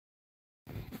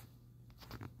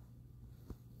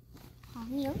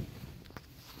Neil.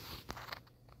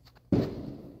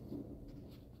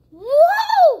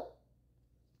 Whoa!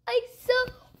 I saw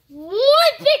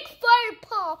one big fire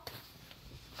pop.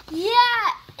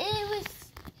 Yeah, it was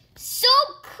so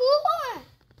cool.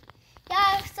 Yeah,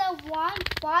 I saw one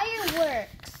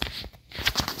fireworks.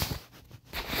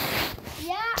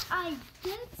 Yeah, I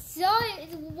did saw it.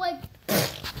 It was like...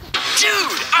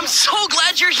 Dude, I'm so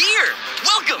glad you're here.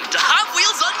 Welcome to Hot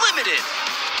Wheels Unlimited.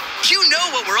 You know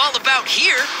what we're all about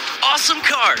here. Awesome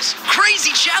cars,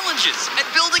 crazy challenges, and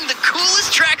building the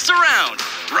coolest tracks around.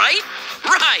 Right?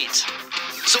 Right.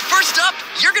 So first up,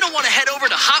 you're going to want to head over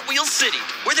to Hot Wheels City,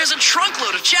 where there's a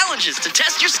trunkload of challenges to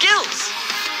test your skills.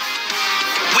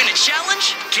 Win a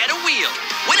challenge, get a wheel.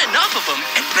 Win enough of them,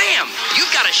 and bam,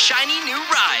 you've got a shiny new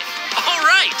ride. All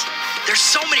right. There's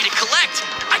so many to collect,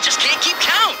 I just can't keep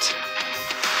count.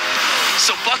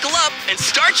 So buckle up and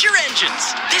start your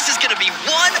engines. This is going to be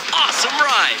one awesome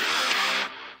ride.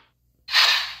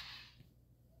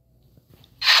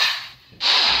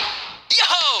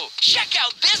 Yo, check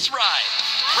out this ride.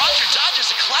 Roger Dodge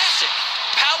is a classic.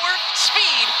 Power,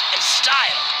 speed, and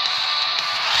style.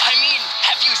 I mean,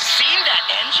 have you seen that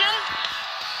engine?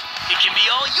 It can be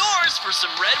all yours for some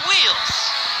red wheels.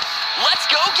 Let's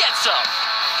go get some.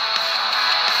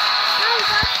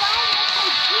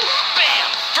 Bam!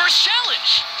 First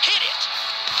challenge. Hit it.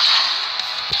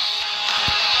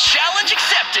 Challenge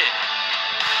accepted.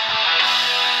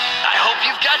 I hope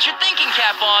you've got your thinking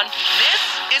cap on. This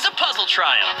is a puzzle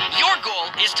trial. Your goal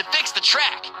is to fix the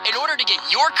track in order to get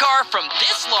your car from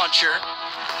this launcher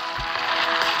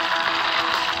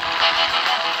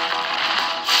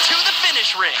to the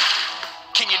finish ring.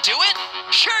 Can you do it?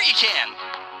 Sure you can.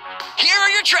 Here are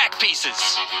your track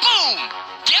pieces. Boom!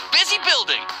 Get busy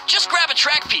building. Just grab a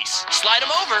track piece, slide them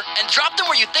over, and drop them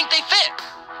where you think they fit.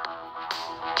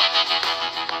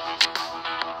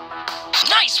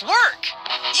 Nice work!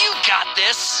 You got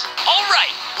this. All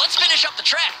right, let's finish up the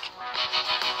track.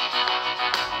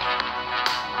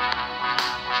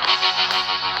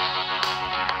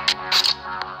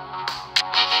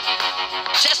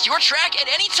 Test your track at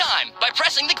any time by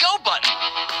pressing the Go button.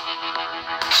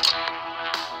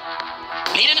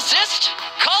 Need an assist?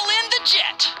 Call in the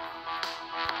Jet.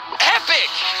 Epic!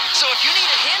 So if you need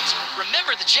a hint,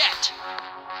 remember the Jet.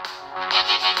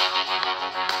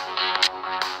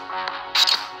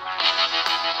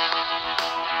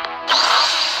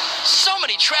 So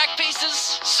many track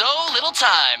pieces, so little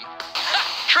time.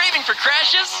 Craving for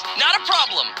crashes? Not a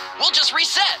problem. We'll just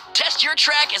reset. Test your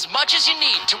track as much as you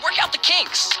need to work out the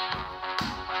kinks.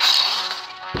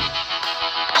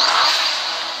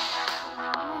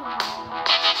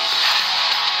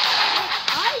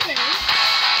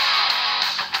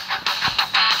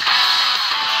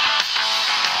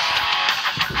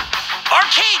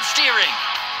 Arcade steering.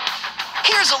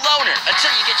 Here's a loaner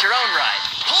until you get your own ride.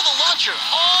 Pull the launcher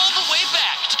all the way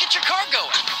back to get your car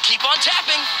going. Keep on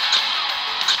tapping.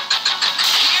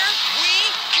 Here we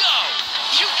go.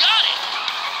 You got it.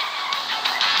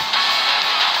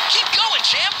 Keep going,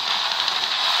 champ.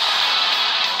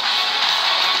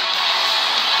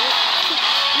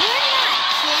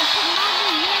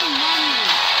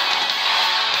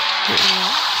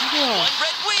 One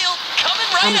red wheel coming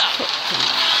right up.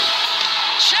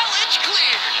 Challenge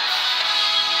cleared.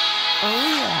 Oh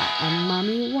yeah, and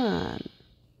Mommy won.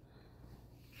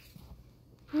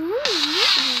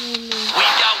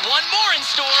 We've got one more in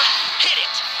store. Hit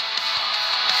it.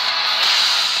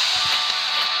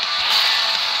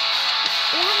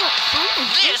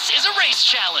 This is a race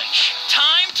challenge.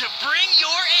 Time to bring your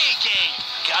A game.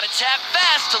 Gotta tap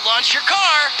fast to launch your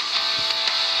car.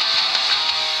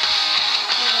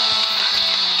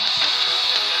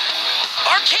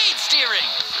 Arcade steering.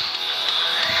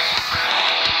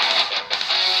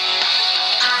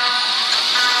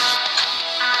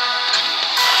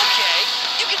 Okay,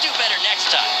 you can do better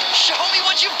next time. Show me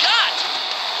what you've got.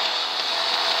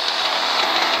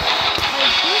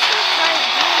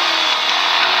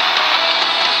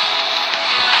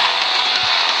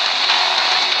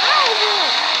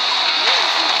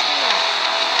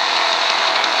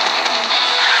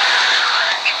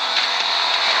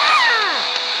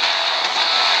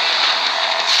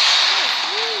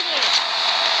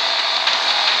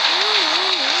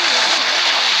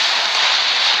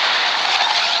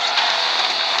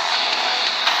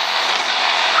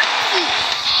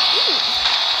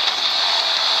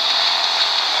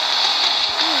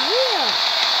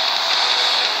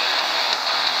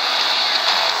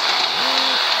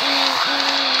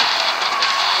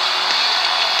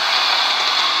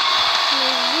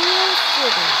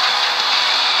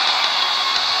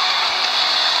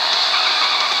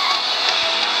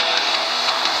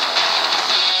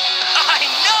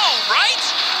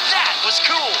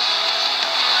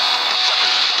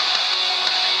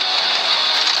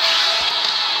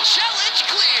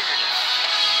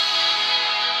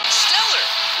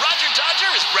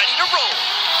 is ready to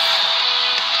roll.